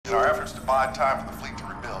Standards to buy time for the fleet to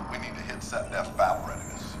rebuild, we need to hit set-def battle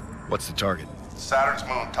readiness. What's the target? Saturn's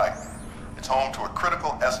moon Titan. It's home to a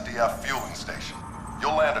critical SDF fueling station.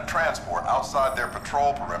 You'll land a transport outside their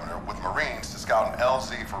patrol perimeter with Marines to scout an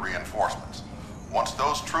LZ for reinforcements. Once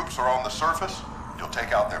those troops are on the surface, you'll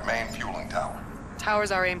take out their main fueling tower. Tower's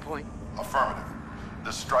our aim point. Affirmative.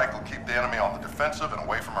 This strike will keep the enemy on the defensive and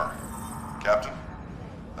away from Earth. Captain,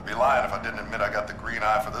 I'd be lying if I didn't admit I got the green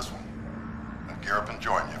eye for this one. I'd gear up and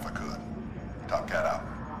join you if I could. Top Cat out.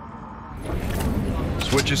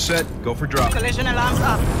 Switch is set. Go for drop. Collision alarms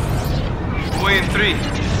up. Away in 3, 2,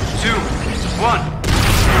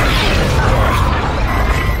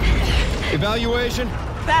 1. Evaluation.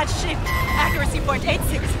 Bad shift. Accuracy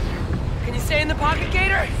 0.86. Can you stay in the pocket,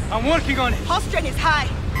 Gator? I'm working on it. Pulse strength is high.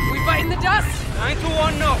 We biting the dust? 9 to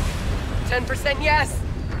 1, no. 10% yes.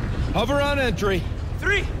 Hover on entry.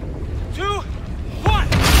 3, 2, 1.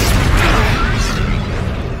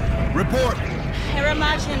 Report. Error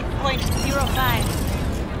margin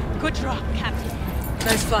 0.05. Good drop, Captain.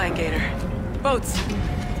 Nice flying, Gator. Boats.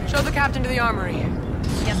 Show the captain to the armory.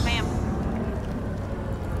 Yes, ma'am.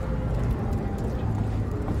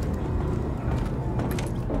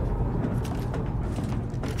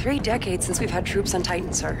 Three decades since we've had troops on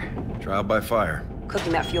Titan, sir. Trial by fire.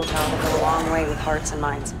 Cooking that fuel tower will go a long way with hearts and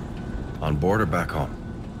minds. On board or back home?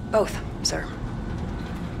 Both, sir.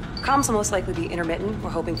 Comms will most likely be intermittent.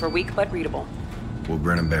 We're hoping for weak but readable. We'll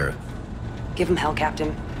grin and bear it. Give him hell,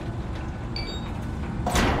 Captain.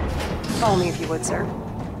 Follow me if you would, sir.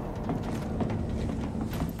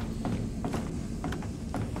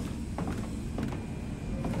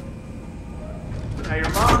 Now your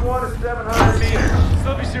Mach 1 is 700 meters.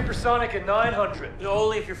 Still be supersonic at 900.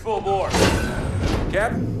 Only if you're full bore.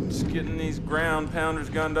 Captain, just getting these ground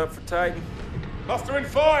pounders gunned up for Titan. Muster in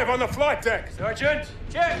 5 on the flight deck. Sergeant,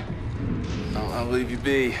 check. I'll leave you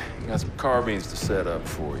be. Got some carbines to set up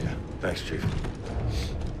for you. Thanks, Chief.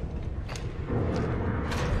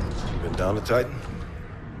 You been down to Titan?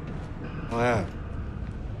 Oh, yeah.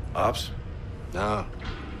 Ops? No.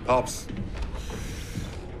 Ops.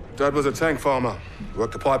 Dad was a tank farmer.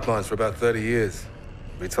 Worked the pipelines for about 30 years.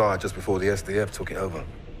 Retired just before the SDF took it over.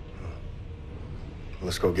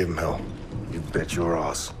 Let's go give him hell. You bet your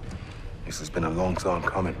ass. This has been a long time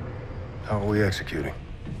coming. How are we executing?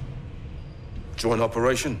 Joint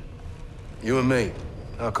operation. You and me.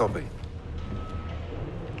 Our copy.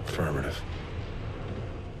 Affirmative.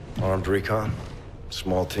 Armed recon.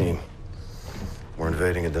 Small team. We're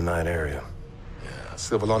invading a denied area. Yeah,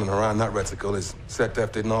 silver lining around that reticle is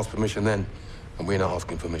SecDef didn't ask permission then, and we're not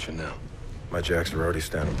asking permission now. My jacks are already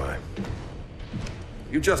standing by.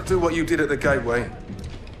 You just do what you did at the gateway.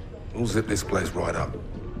 We'll zip this place right up.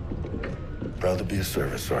 Proud to be of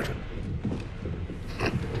service, Sergeant.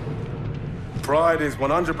 Pride is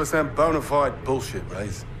 100% bona fide bullshit,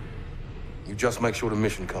 Reyes. You just make sure the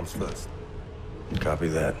mission comes first. Copy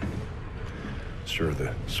that. Sure,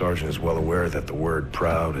 the sergeant is well aware that the word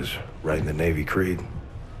proud is right in the Navy creed.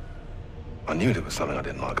 I knew there was something I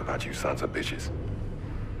didn't like about you sons of bitches.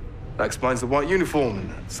 That explains the white uniform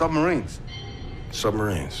and submarines.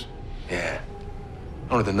 Submarines? Yeah.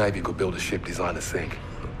 Only the Navy could build a ship designed to sink.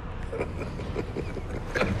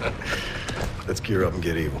 Let's gear up and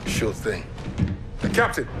get evil. Sure thing. The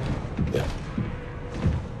captain. Yeah.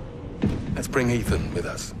 Let's bring Ethan with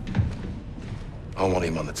us. I want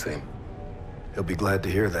him on the team. He'll be glad to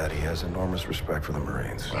hear that. He has enormous respect for the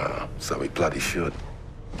Marines. So he bloody should.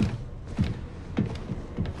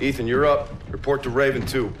 Ethan, you're up. Report to Raven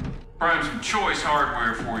 2. Prime some choice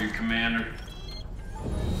hardware for you, Commander.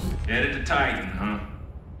 Headed to Titan, huh?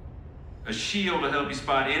 A shield to help you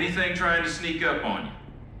spot anything trying to sneak up on you.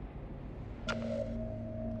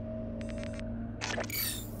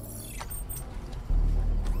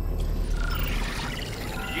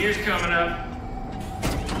 Year's coming up.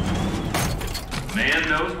 Man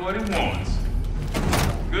knows what he wants.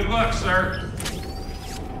 Good luck, sir.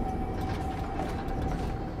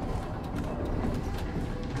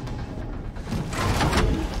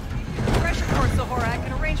 Pressure port, Sahora. I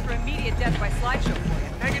can arrange for immediate death by slideshow for you.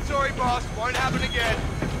 Negatory, boss. Won't happen again.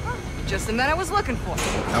 Just the men I was looking for.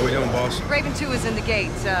 How we doing, boss? Raven 2 is in the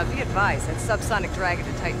gate. Be advised, that subsonic drag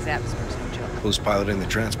into Titan's atmosphere is no joke. Who's piloting the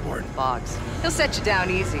transport? Boggs. He'll set you down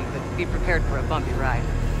easy, but be prepared for a bumpy ride.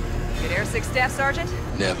 Good Air 6 staff, Sergeant?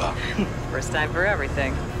 Never. First time for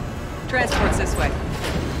everything. Transport's this way.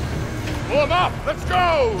 Warm up! Let's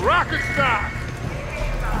go! Rocket start!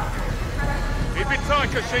 Keep it tight,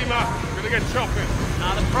 Kashima. Gonna get chopping.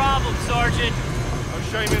 Not a problem, Sergeant. No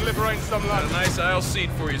shame in liberating some Got lads. a nice aisle seat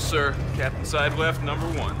for you, sir. Captain side left, number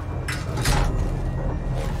 1.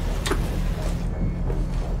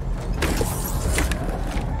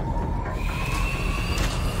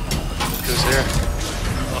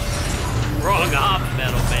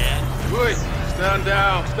 Stand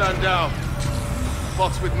down, stand down.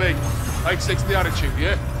 Box with me. 860 attitude,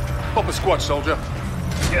 yeah? Pop a squat, soldier.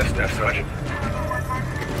 Yes, Staff Sergeant.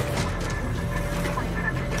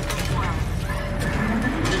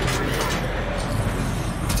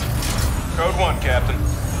 Code 1, Captain.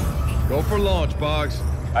 Go for launch, Boggs.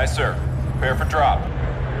 Aye, sir. Prepare for drop.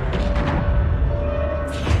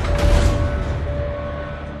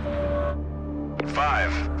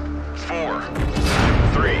 Five, 4,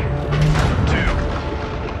 3, 2,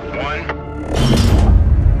 1.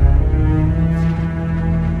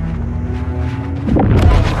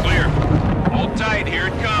 Clear. Hold tight. Here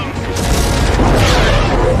it comes.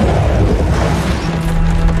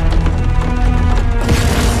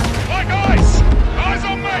 Like ice! Eyes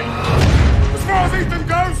on me! As far as Ethan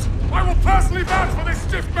goes, I will personally vouch for this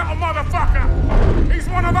stiff metal motherfucker! He's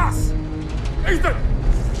one of us! Ethan!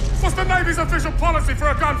 What's the Navy's official policy for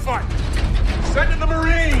a gunfight? Send in the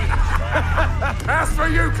Marines! As for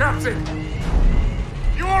you, Captain!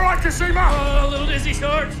 You alright, Kashima? A little dizzy,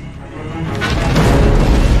 Sarge.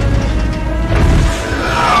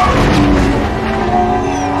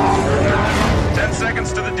 10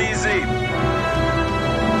 seconds to the DZ.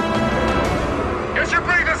 Get your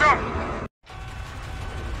breathers up!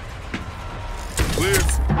 Clear.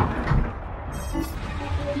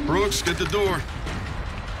 Brooks, get the door.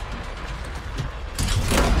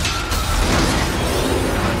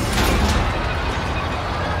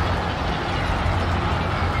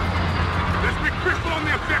 Let's be crystal on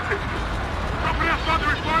the objective. Dropping outside the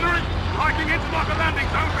refinery, hiking into like a landing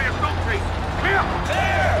zone for your assault team. Clear!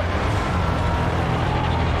 Clear!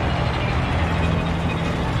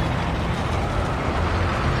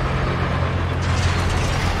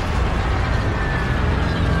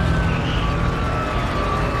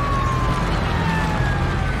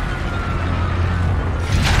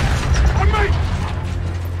 On me!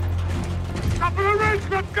 Up in the ridge,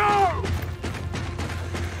 let's go!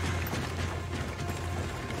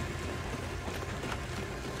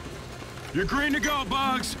 You're green to go,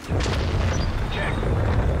 Boggs. Check.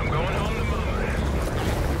 I'm going home to Mama.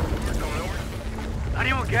 We're going over.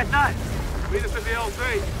 Anyone get that? Meet us at the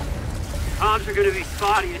LZ. Comms are gonna be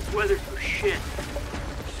spotty. This weather's for shit.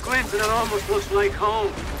 Squints and it almost looks like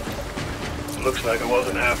home. Looks like it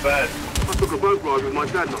wasn't half bad. I took a boat ride with my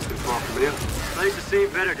dad not too far from here. Place has seen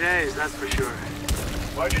better days, that's for sure.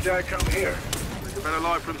 Why'd your dad come here? Make a better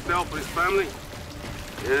life for himself and his family.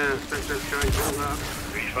 Yeah, things have changed all that.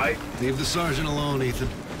 Refight? Leave the sergeant alone, Ethan.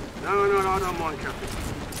 No, I don't mind, Captain.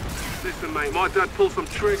 Listen, mate, my dad pulled some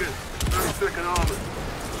triggers. 32nd Armored.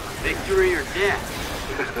 Victory or death?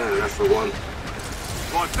 That's the one.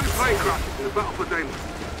 Right, 2 plane crashes in the battle for Damas.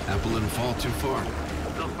 Apple didn't fall too far.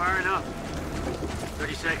 Still far enough.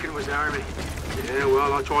 32nd was Army. Yeah,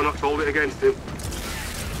 well, I try not to hold it against him.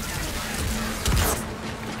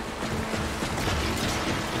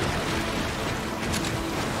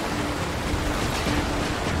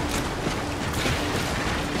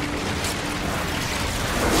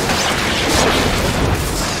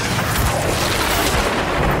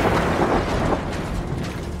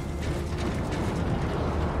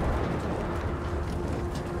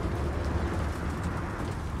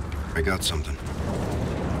 I got something.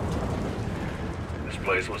 This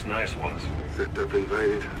place was nice once. ZDF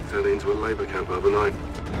invaded, turned it into a labor camp overnight.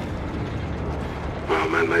 Well,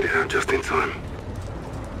 man made it out just in time.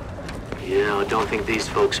 Yeah, I don't think these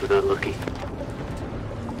folks were that lucky.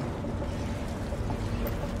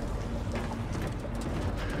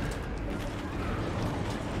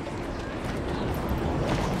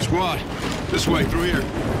 Squad, this way, through here.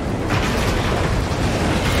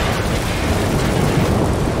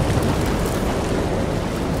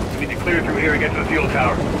 We need to clear through here and get to the fuel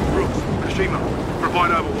tower. Brooks, Kashima,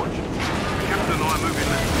 provide overwatch. Captain and I move in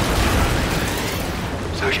there.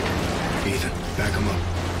 Sergeant, Ethan, back him up.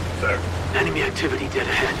 Sir. Enemy activity dead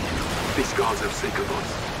ahead. These guards have seeker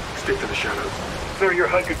bots. Stick to the shadows. Sir, your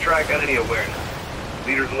HUD could track enemy awareness.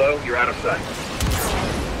 Leaders low, you're out of sight.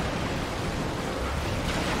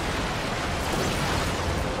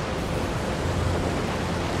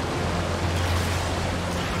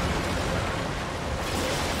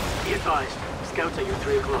 Be advised. Scouts at your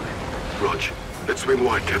 3 o'clock. Rog, let's swing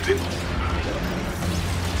wide, Captain.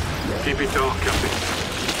 Keep it dark, Captain.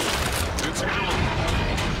 Let's go.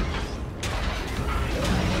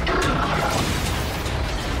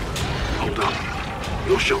 Hold up.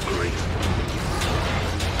 Your shot, Marines.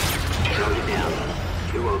 Throw you down.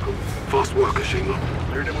 You're welcome. Fast work, Kashima.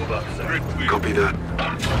 Clear to move up, sir. Copy that.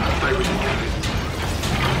 Stay with me, Captain.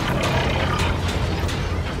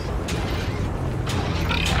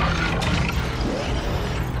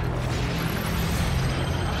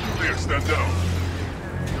 Clear, stand down.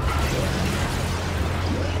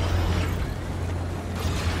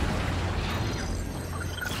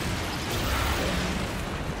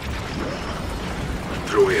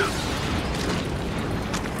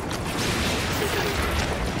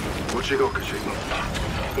 signal.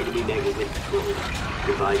 Enemy naval wind patrol.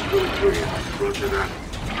 Device going through. Roger that.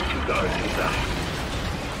 2 guards inside.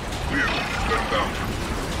 Clear. Stand down.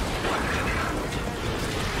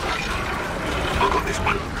 I got this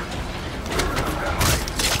one.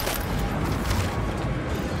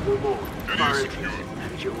 One more. Fire engines.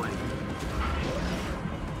 Headed your way.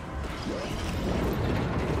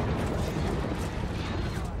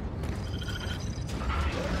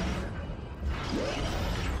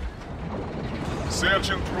 Search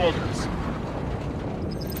in progress.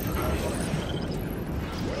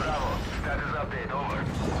 Bravo. Status update. Over.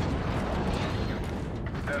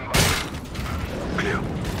 Stand by. Clear.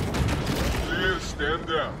 Clear. Stand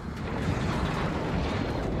down.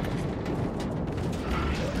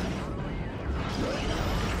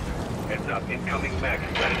 Heads up. Incoming mech.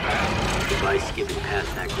 Stand fast. Device skipping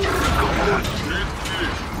past that group. Copy that. Clear.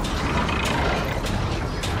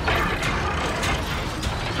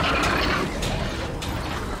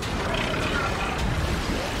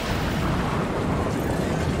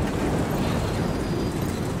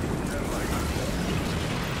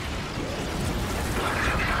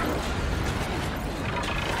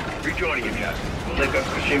 Rejoining you, Cap. We'll link up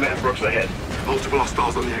Kashima and Brooks ahead. Multiple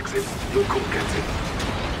hostiles on the exit. Your call, Captain.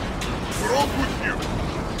 We're all with you.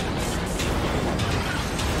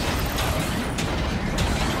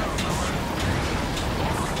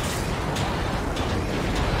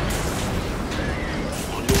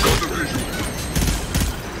 On your go. Division.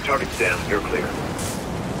 Target's down. You're clear.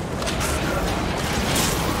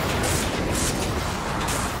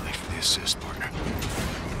 Thanks for the assist, partner.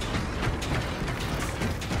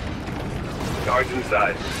 Guards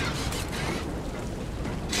inside.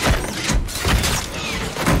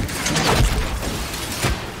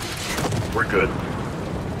 We're good.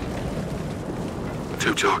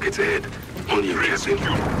 2 targets ahead. On you, Captain.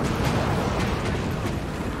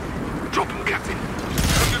 Drop him, Captain.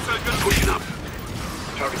 Pushing up.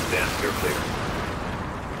 Target's down. You're clear.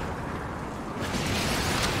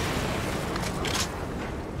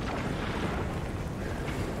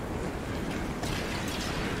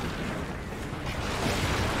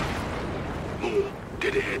 More.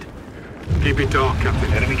 Dead ahead. Keep it dark,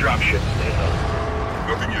 Captain. Enemy dropship. Stay low.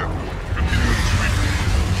 Nothing yet. Continue retreat.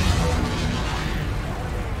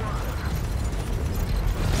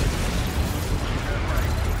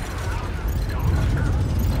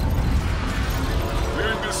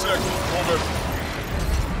 Clearing this sector. Over.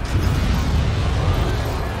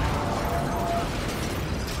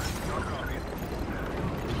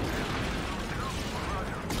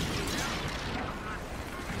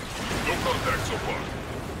 No contact so far.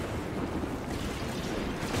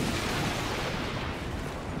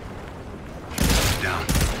 Down.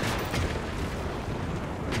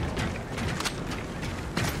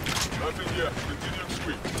 Nothing yet. Continue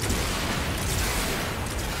sweep.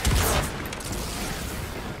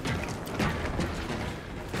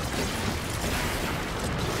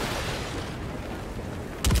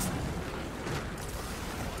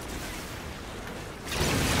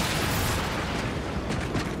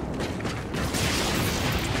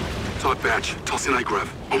 Type batch. Toss in A-Grav.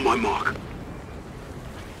 On my mark.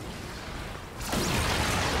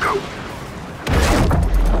 Go.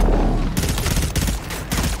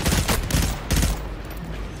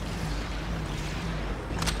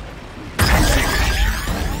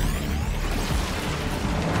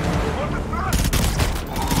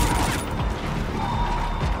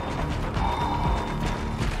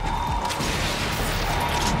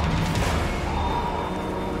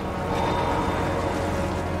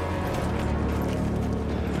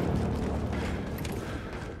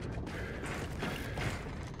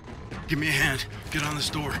 Give me a hand. Get on this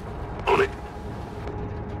door. On it.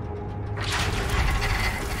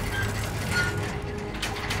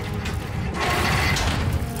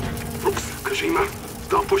 Brooks, Kashima,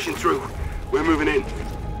 start pushing through. We're moving in.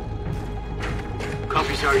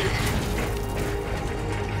 Copy, Sergeant.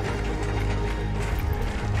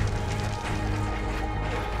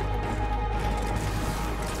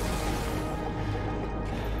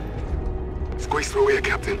 Squeeze through here,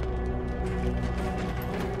 Captain.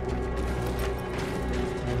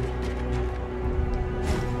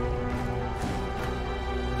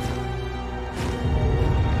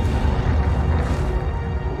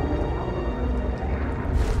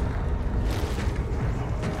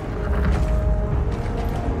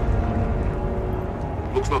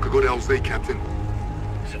 Looks like a good LZ, Captain.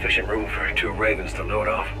 Sufficient room for 2 Ravens to load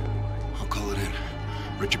off. I'll call it in.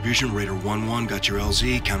 Retribution, Raider 1-1, got your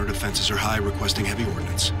LZ. Counter defenses are high, requesting heavy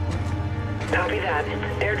ordnance. Copy that.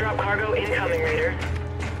 Airdrop cargo incoming, Raider.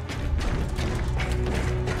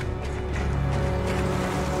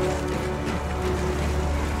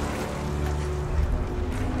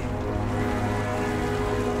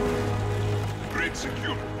 Target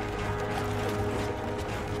secure.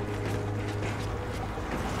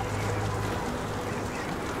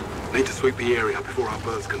 Need to sweep the area before our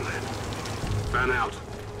birds can land. Fan out.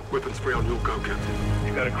 Weapons free on your go, Captain.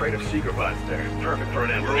 You got a crate of seeker bots there. Perfect for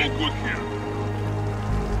an We're ambush. all good here.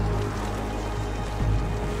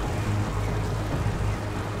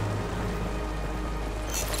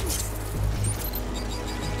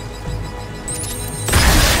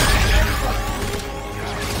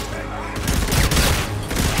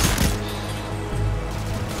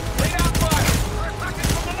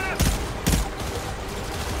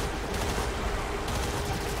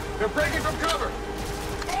 They're breaking from cover!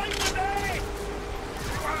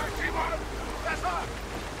 That's up!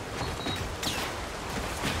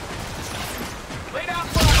 Lay down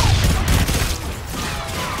fire!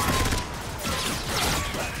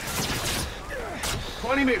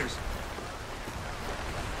 20 meters.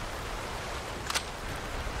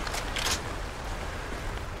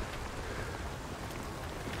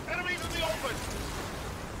 Enemies in the open!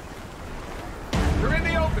 They're in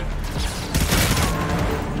the open!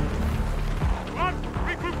 Run!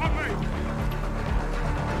 Regroup on me!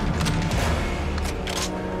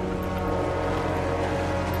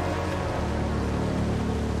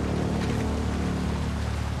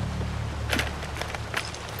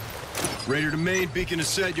 Raider to main, beacon is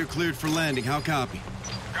set, you're cleared for landing. How copy?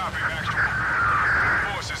 Copy, Baxter.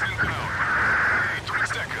 Forces inbound. 3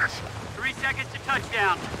 seconds. 3 seconds to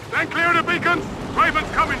touchdown. Stand clear of the beacons! Raven's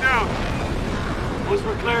coming down! Once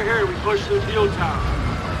we're clear here, we push to the fuel tower.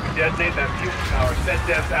 Detonate that fuel tower. Set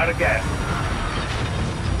devs out of gas.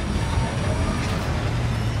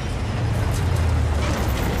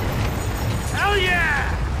 Hell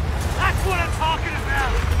yeah! That's what I'm talking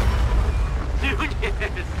about! Dude,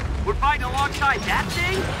 yes. We're fighting alongside that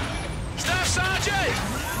thing? Staff Sergeant!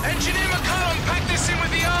 Engineer McCollum packed this in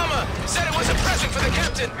with the armor. Said it was a present for the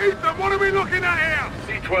captain. Ethan, what are we looking at here?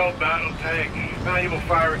 C-12 battle tank. Valuable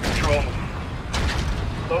fire and control.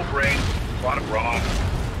 Low brain. A lot of brawn.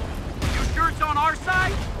 You sure it's on our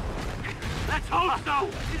side? Let's hope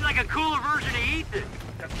so. He's like a cooler version of Ethan.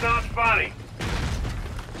 That sounds funny.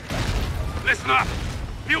 Listen up.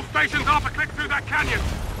 Fuel station's half a click through that canyon.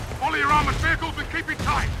 Follow your armored vehicles and keep it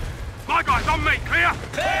tight. My guys on me, clear?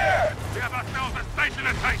 Clear! We have ourselves a station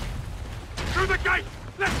to take. Through the gate!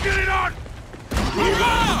 Let's get it on!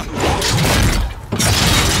 Hoorah!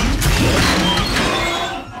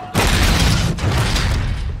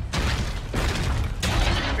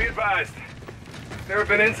 Be advised. There have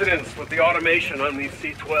been incidents with the automation on these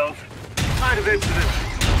C-12s. What kind of incidents?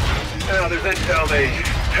 Now, there's intel they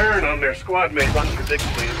turn on their squad mates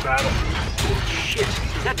unpredictably in battle. Shit,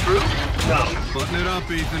 is that true? No. Button it up,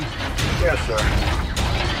 Ethan. Yes, sir.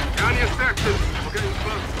 Down your sections. We're getting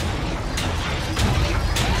close.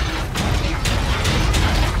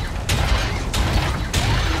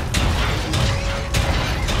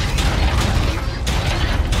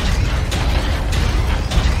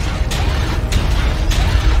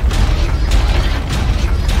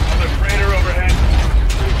 Another freighter overhead.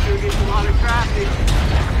 Pretty sure gets a lot of traffic.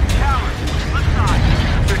 Tower, left side.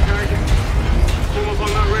 Check target. Almost on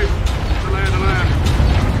that ridge. The land.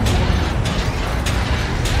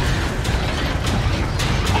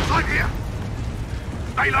 Right here!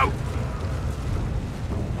 Stay low!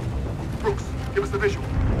 Brooks, give us the visual.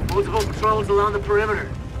 Multiple patrols along the perimeter.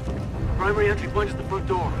 Primary entry point is the front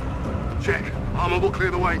door. Check. Armor will clear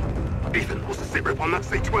the way. Ethan, what's the sit rep on that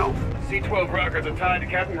C-12? C-12 rockets are tied to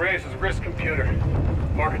Captain Reyes' wrist computer.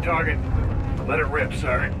 Mark a target. Let it rip,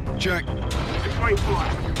 sir. Check. It's going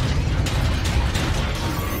fire.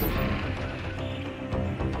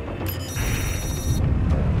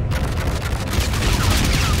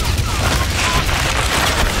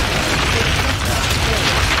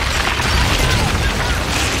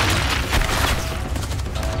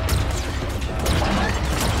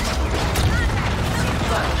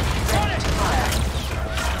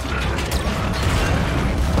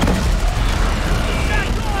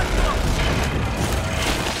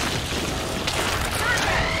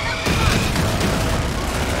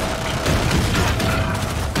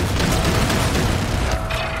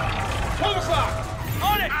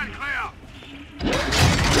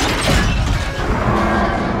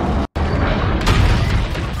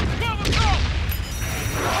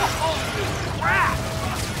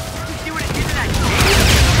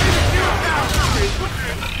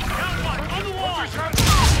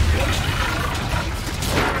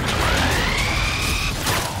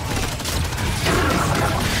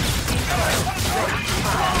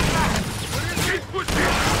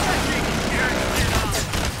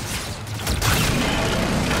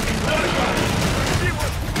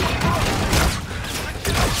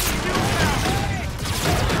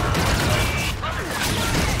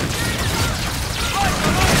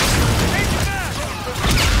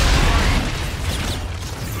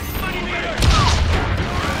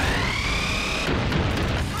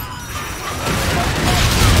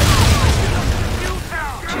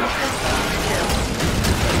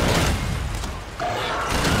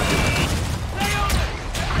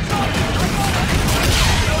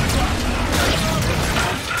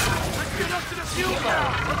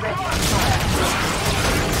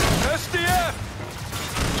 SDF!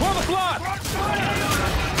 12 o'clock!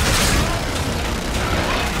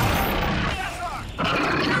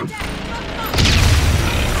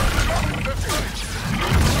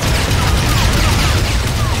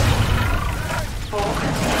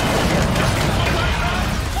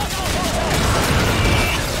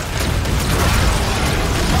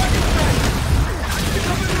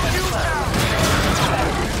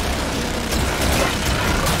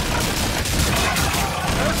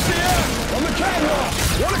 On the catwalk!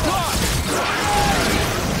 1 o'clock!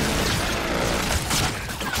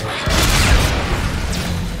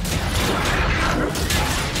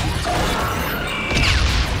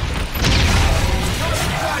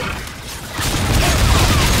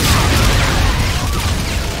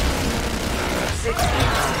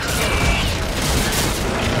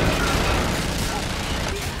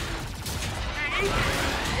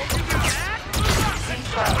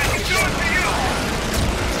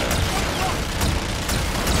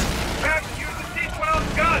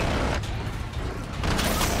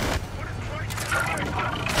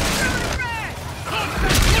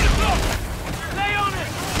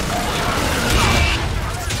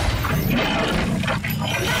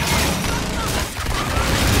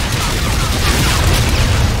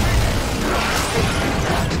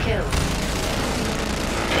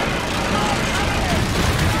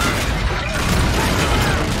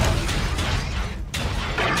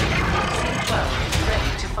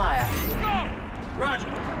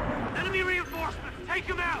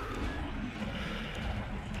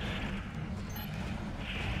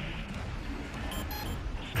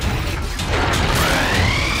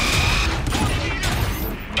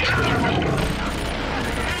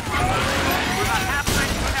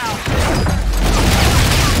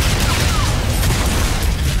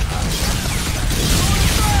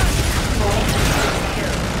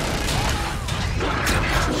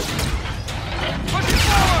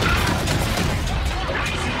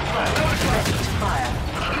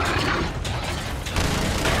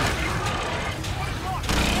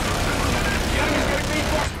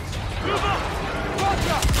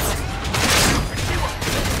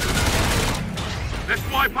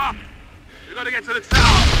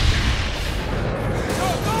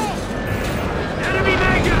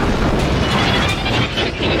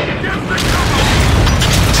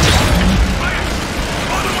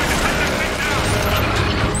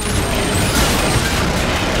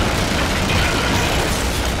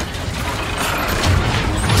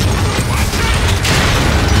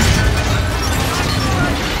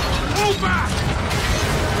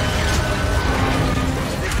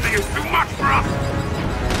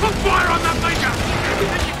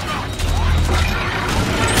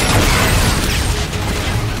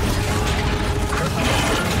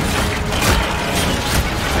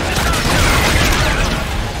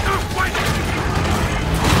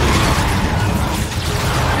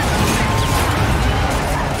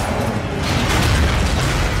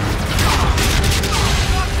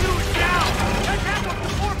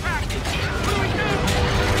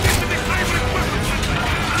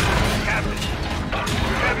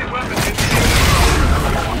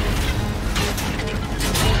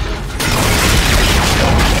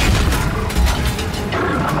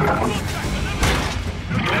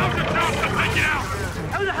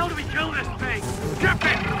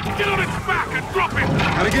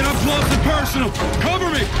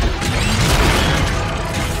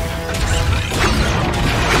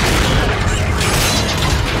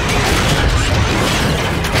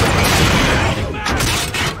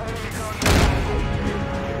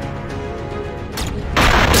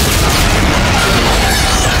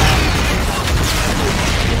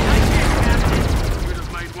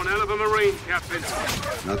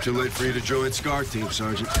 Not too late for you to join SCAR team,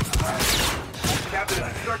 Sergeant. Captain,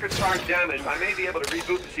 if the circuits aren't damaged, I may be able to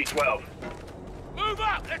reboot the C-12. Move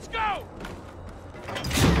up! Let's go!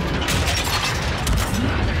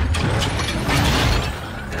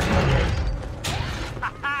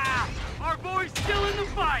 Our boy's still in the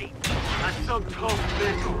fight! That's some tough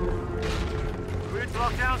mental. Grid's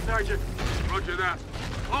locked down, Sergeant. Roger that.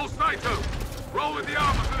 All Saito! Roll with the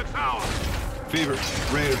armor to the tower! Fever,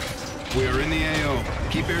 Raider, we are in the AO.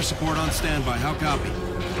 Keep air support on standby. How copy?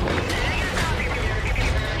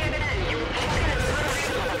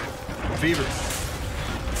 Fever.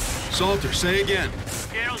 Salter, say again.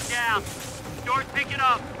 Scale's down. Door's picking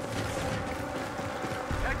up.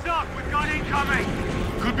 Heads up, we've got incoming.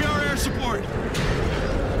 Could be our air support.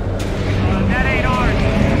 That ain't ours.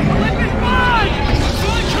 Olympus Mons!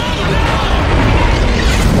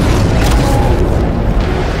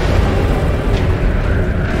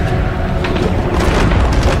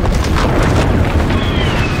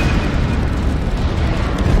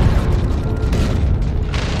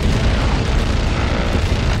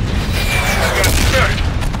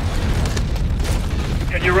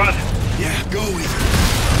 Yeah, go, Ethan.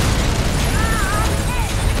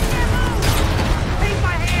 Take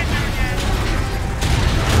my hand there again!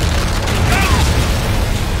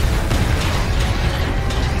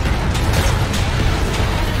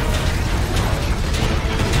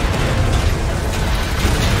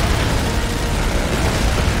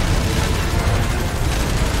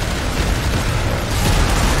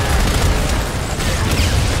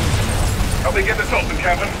 Help me get this open,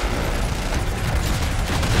 Captain.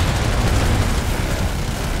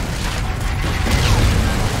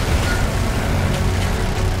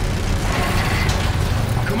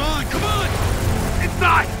 Come on, come on!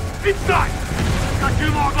 Inside! Inside! Got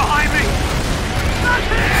two more behind me! Not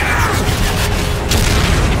here!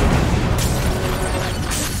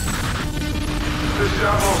 The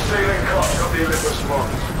Jackal sailing cutter of the Olympus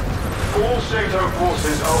Mons. All Sato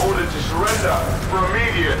forces are ordered to surrender for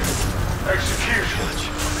immediate execution.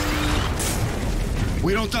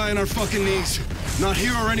 We don't die on our fucking knees. Not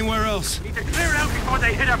here or anywhere else. Need to clear it out before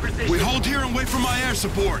they hit our position. We hold here and wait for my air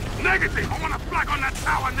support. Negative! I want a flag on that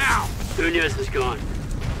tower now! Nunez is gone.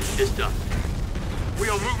 It's just us. We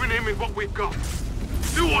are moving in with what we've got.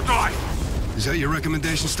 Do or die! Is that your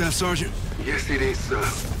recommendation, Staff Sergeant? Yes, it is, sir.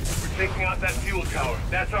 We're taking out that fuel tower.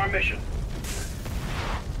 That's our mission.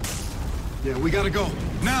 Yeah, we gotta go.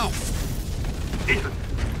 Now! Ethan,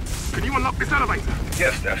 can you unlock this elevator?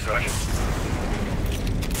 Yes, Staff Sergeant.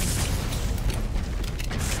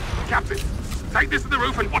 Captain, take this to the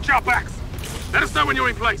roof and watch our backs. Let us know when you're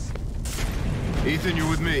in place. Ethan, you're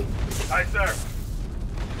with me. Aye, sir.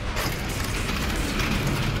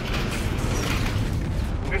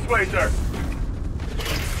 This way, sir.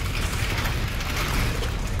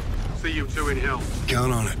 See you two in hell.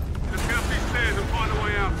 Count on it. Let's get up these stairs and find a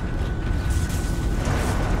way out.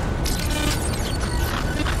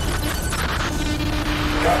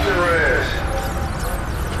 Captain Reyes,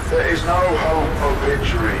 there is no hope of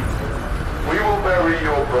victory. We will bury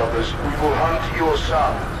your brothers. We will hunt your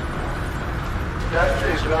sons. Death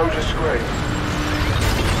is no disgrace.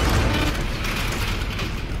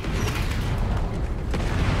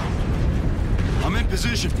 I'm in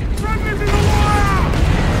position. Run into the wall!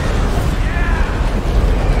 Yeah!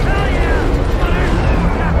 Hell yeah!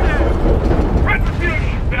 Captain!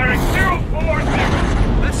 Retribution! Bearing 040!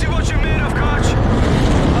 Let's see what you're made of, Koch.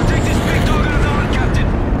 I'll take this big dog out of the hunt, Captain.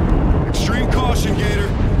 Extreme caution, Gator.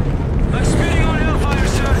 I'm speeding on Hellfire,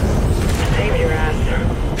 sir. Save your ass.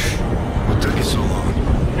 What took you so long?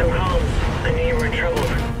 No comms. I knew you were in trouble.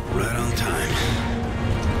 Right on time.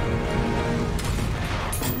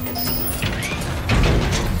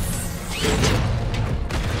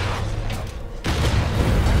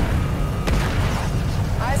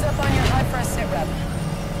 Eyes up on your high for a sit rep.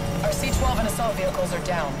 Our C-12 and assault vehicles are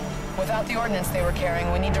down. Without the ordnance they were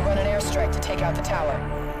carrying, we need to run an airstrike to take out the tower.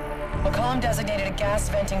 McCollum designated a gas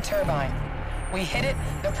venting turbine. We hit it,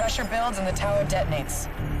 the pressure builds, and the tower detonates.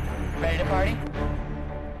 Ready to party?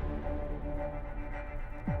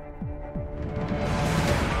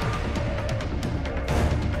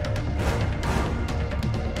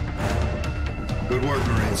 Good work,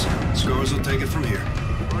 Marines. Scores will take it from here.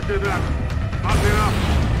 Roger that. Up it up.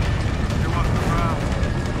 You want the ground.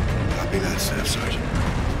 Copy that, Staff Sergeant.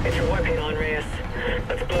 Get your weapon on, Reyes.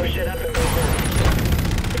 Let's blow shit up and go home.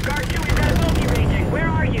 Guard 2, we've got a bogey ranging. Where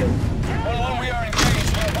are you? 1-1, we are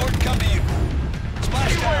engaged. We're aboard. Come to you.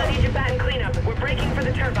 Splash I down. need you bat and cleanup. We're breaking for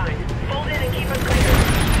the turbine. Fold in and keep us clear.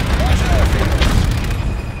 Roger that.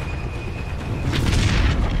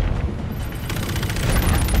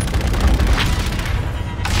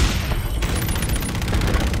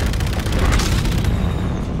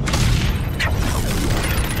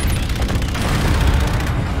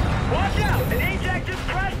 Watch out! An eject just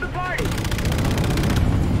crashed the party!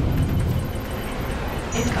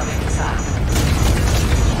 Incoming south.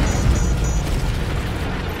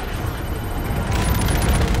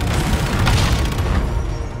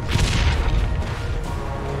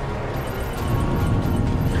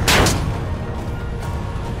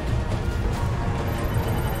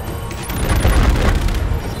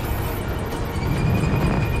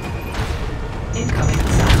 Incoming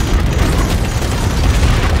south.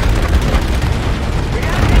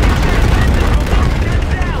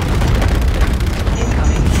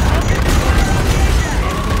 Incoming south.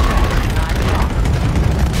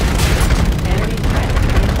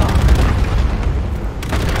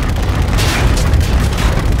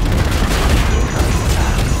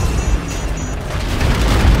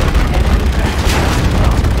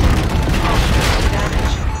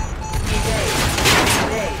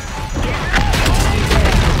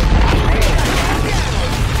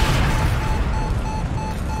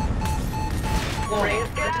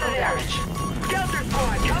 damage. Skelter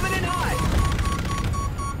squad coming in hot.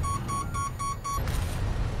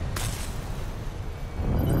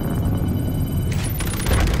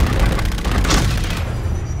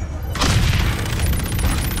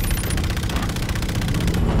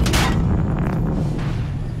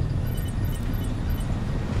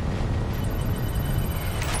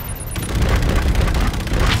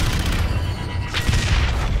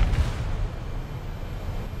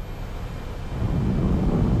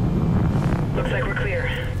 Looks like we're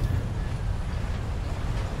clear.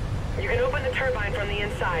 You can open the turbine from the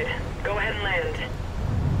inside. Go ahead and land.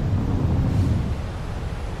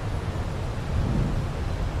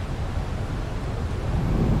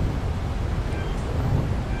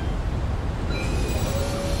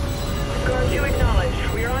 Guard 2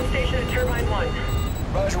 acknowledged. We are on station at Turbine 1.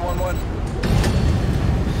 Roger, 1-1.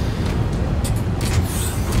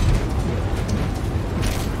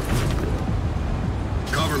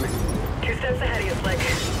 Cover me. 2 steps ahead of you, Slick.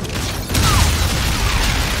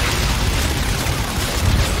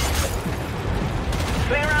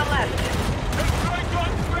 Swing around left.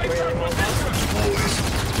 Always.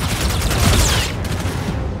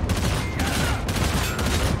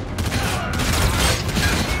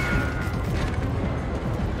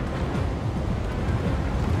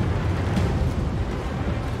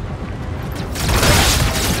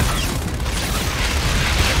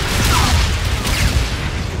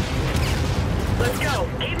 Let's go.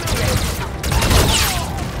 Keep moving.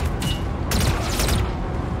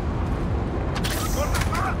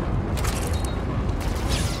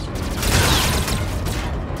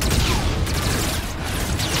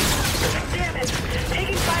 Damn it!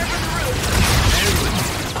 Taking fire from the roof.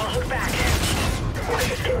 I'll hook back. Watch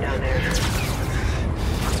your skin down there.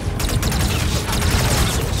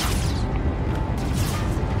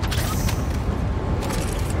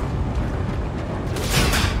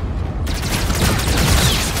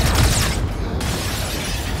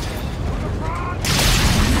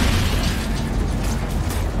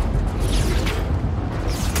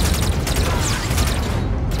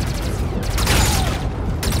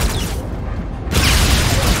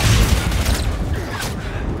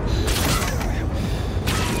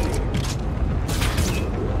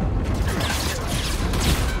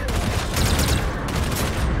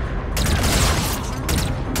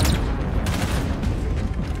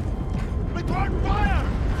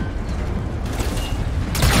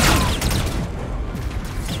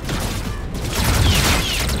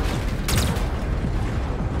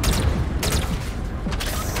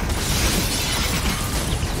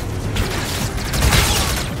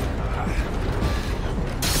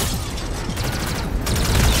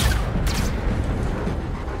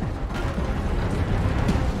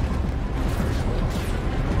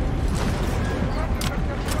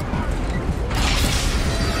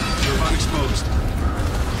 Turbine exposed.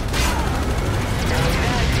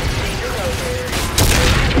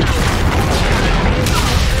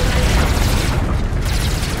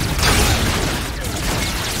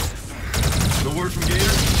 No word from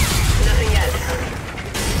Gator? Nothing yet.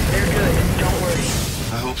 They're good. Don't worry.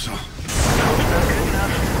 I hope so. Hope's not good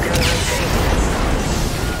enough. Gotta maintain.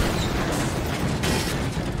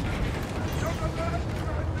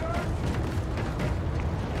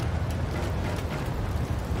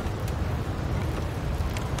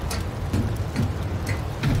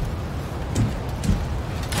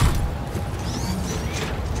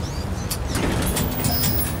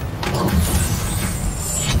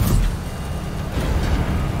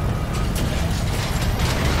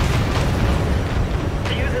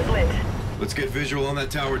 Fuse is lit. Let's get visual on that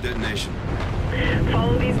tower detonation.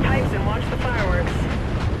 Follow these pipes and watch the fireworks.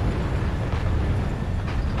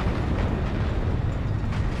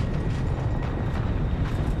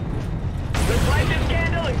 Let's light this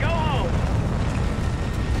candle and go home.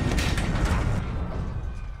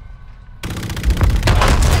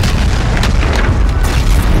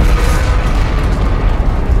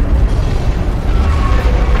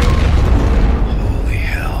 Holy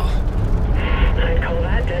hell. I'd call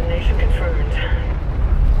that detonation confirmed.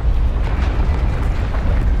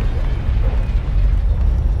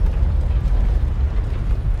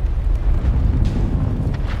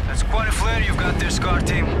 That's quite a flare you've got there, Scar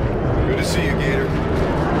Team. Good to see you, Gator.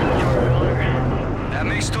 That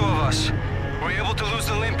makes 2 of us. We're able to lose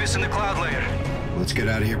the Olympus in the cloud layer. Let's get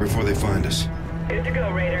out of here before they find us. Good to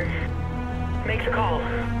go, Raider. Make the call.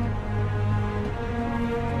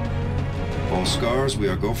 All scars, we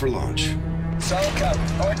are go for launch. Solid copy.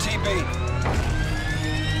 RTB.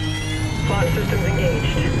 Launch systems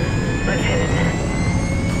engaged. Let's hit it.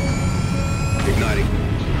 Igniting.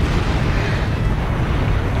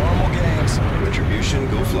 All normal gangs. Retribution,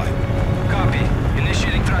 go flight. Copy.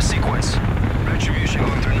 Initiating thrust sequence. Retribution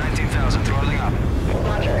going through 19,000, throttling up.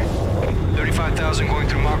 Roger. 35,000 going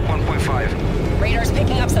through Mach 1.5. Radar's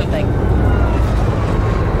picking up something.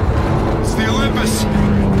 It's the Olympus!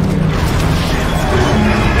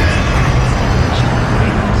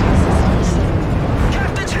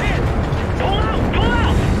 Captain's hit! Pull out! Pull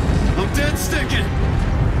out! I'm dead sticking!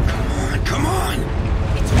 Come on!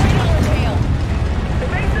 It's right on our tail. The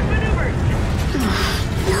base is maneuvered.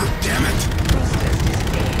 Damn it!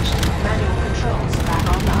 Manual controls back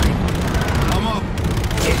online. I'm up.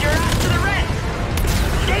 Get your ass to the red.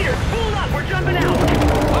 Gators, pull up. We're jumping out.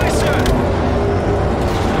 Aye, sir!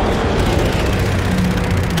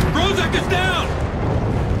 Rozek is down!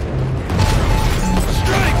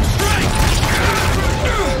 Strike! Strike!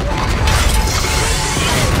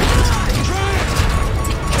 Try it!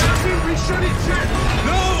 Captain, we shut it, sir!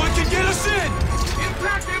 No, I can get us in!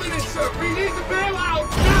 Impact imminent, sir! We need to bail out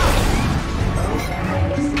now!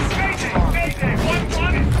 Mayday!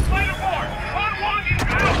 1-1 is flight aboard! 1-1 is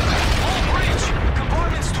out! All breach!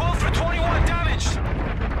 Compartments 12 through 21 damaged!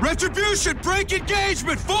 Retribution! Break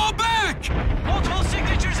engagement! Fall back! Multiple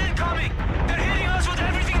signatures incoming! They're hitting us with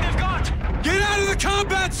everything they've got! Get out of the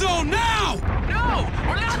combat zone now! No!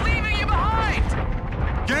 We're not leaving you behind!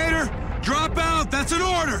 Gator, drop out! That's an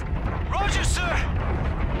order! Roger, sir!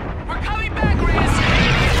 We're coming back, Reyes!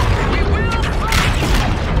 We will fight!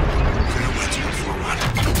 Gonna wet you before one.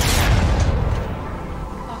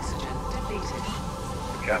 Oxygen depleted.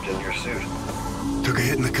 Captain, your suit. Took a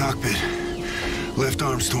hit in the cockpit. Left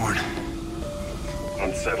arm's torn.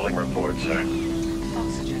 Unsettling report, sir.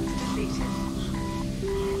 Oxygen depleted.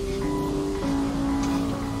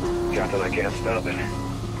 Captain, I can't stop it.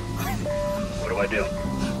 What do I do?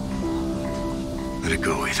 Let it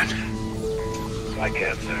go, Ethan. I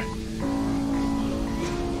can't, sir.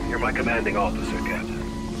 You're my commanding officer, Captain.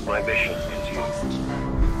 My mission is yours.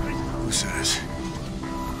 Who says?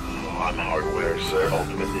 Oh, I'm hardware, sir.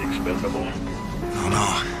 Ultimately expendable.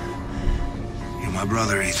 No. You're my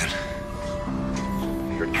brother, Ethan.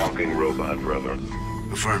 You're talking robot, brother.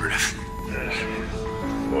 Affirmative. Yes.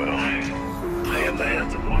 Well, I am the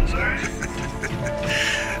hands of one, sir.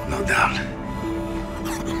 No doubt.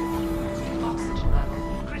 Oxygen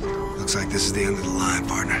level critical. Looks like this is the end of the line,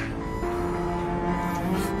 partner.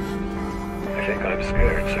 I think I'm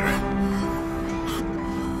scared, sir.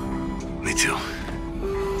 Me too.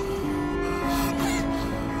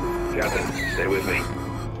 Captain, stay with me.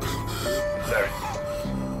 Sir.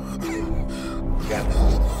 Captain.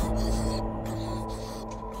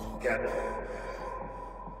 Captain.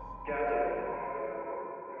 Captain.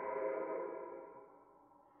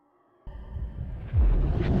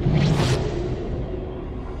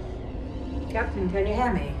 Captain, can you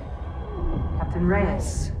hear me? Captain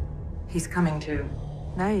Reyes. He's coming to.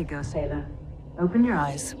 There you go, sailor. Open your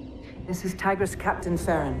eyes. This is Tigris Captain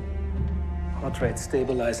Farron. Heart rate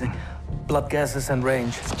stabilizing. Blood gases and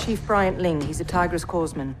range. It's Chief Bryant Ling. He's a Tigris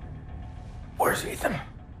corpsman. Where's Ethan?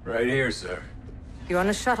 Right here, sir. You're on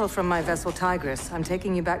a shuttle from my vessel Tigris. I'm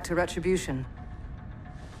taking you back to Retribution.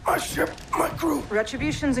 My ship, my crew.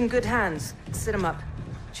 Retribution's in good hands. Sit him up.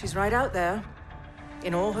 She's right out there,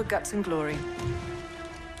 in all her guts and glory.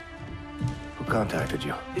 Who contacted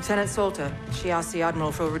you? Lieutenant Salter. She asked the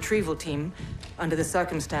Admiral for a retrieval team. Under the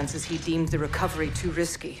circumstances, he deemed the recovery too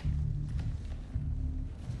risky.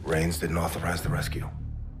 Rains didn't authorize the rescue.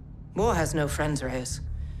 War has no friends, Reyes.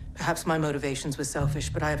 Perhaps my motivations were selfish,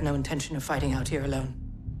 but I have no intention of fighting out here alone.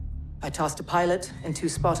 I tasked a pilot and 2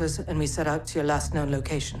 spotters, and we set out to your last known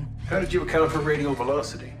location. How did you account for radial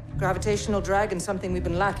velocity? Gravitational drag and something we've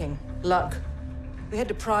been lacking. Luck. We had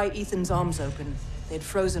to pry Ethan's arms open. They'd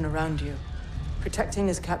frozen around you. Protecting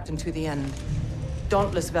his captain to the end.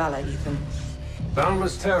 Dauntless valor, Ethan.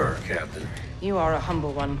 Boundless terror, Captain. You are a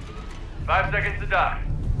humble one. 5 seconds to dock.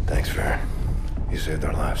 Thanks, Farron. You saved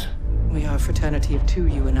our lives. We are a fraternity of 2,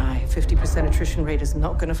 you and I. 50% attrition rate is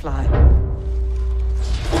not gonna fly.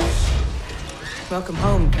 Welcome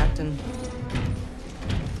home, Captain.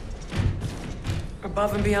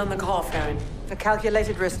 Above and beyond the call, Farron. A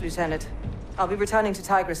calculated risk, Lieutenant. I'll be returning to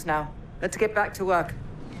Tigris now. Let's get back to work.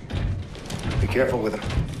 Be careful with him.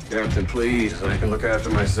 Captain, please. I can look after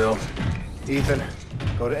myself. Ethan,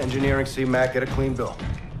 go to engineering, see Mac, get a clean bill.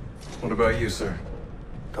 What about you, sir?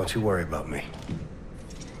 Don't you worry about me.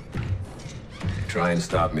 Try and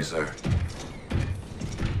stop me, sir.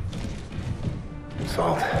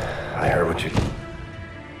 Salt, I heard what you...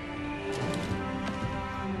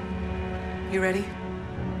 You ready?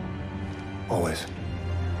 Always.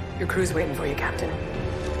 Your crew's waiting for you, Captain.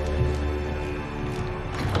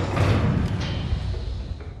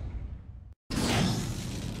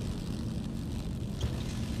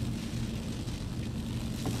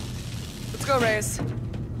 Let's go, Reyes.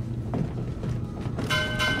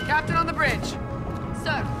 Captain on the bridge.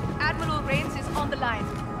 Sir, Admiral Reyes is on the line.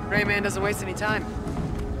 Rayman doesn't waste any time.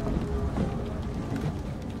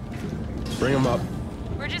 Bring him up.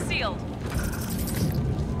 Bridge is sealed.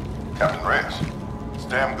 Captain Reyes, it's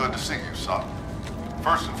damn good to see you, son.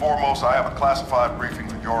 First and foremost, I have a classified briefing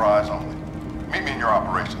for your eyes only. Meet me in your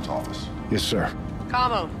operations office. Yes, sir.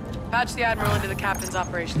 Camo, patch the Admiral into the Captain's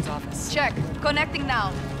operations office. Check. Connecting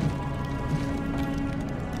now.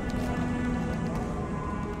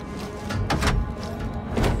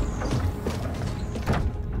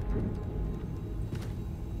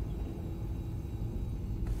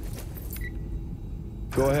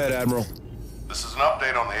 Go ahead, Admiral. This is an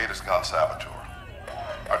update on the Aediscon saboteur.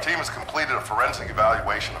 Our team has completed a forensic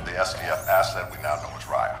evaluation of the SDF asset we now know as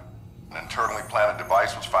Raya. An internally planted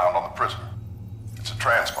device was found on the prisoner. It's a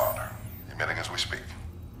transponder, emitting as we speak.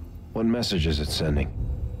 What message is it sending?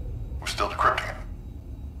 We're still decrypting it.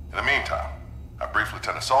 In the meantime, I briefed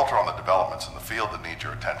Lieutenant Salter on the developments in the field that need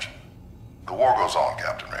your attention. The war goes on,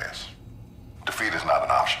 Captain Reyes. Defeat is not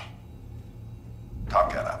an option.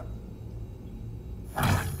 Top Cat.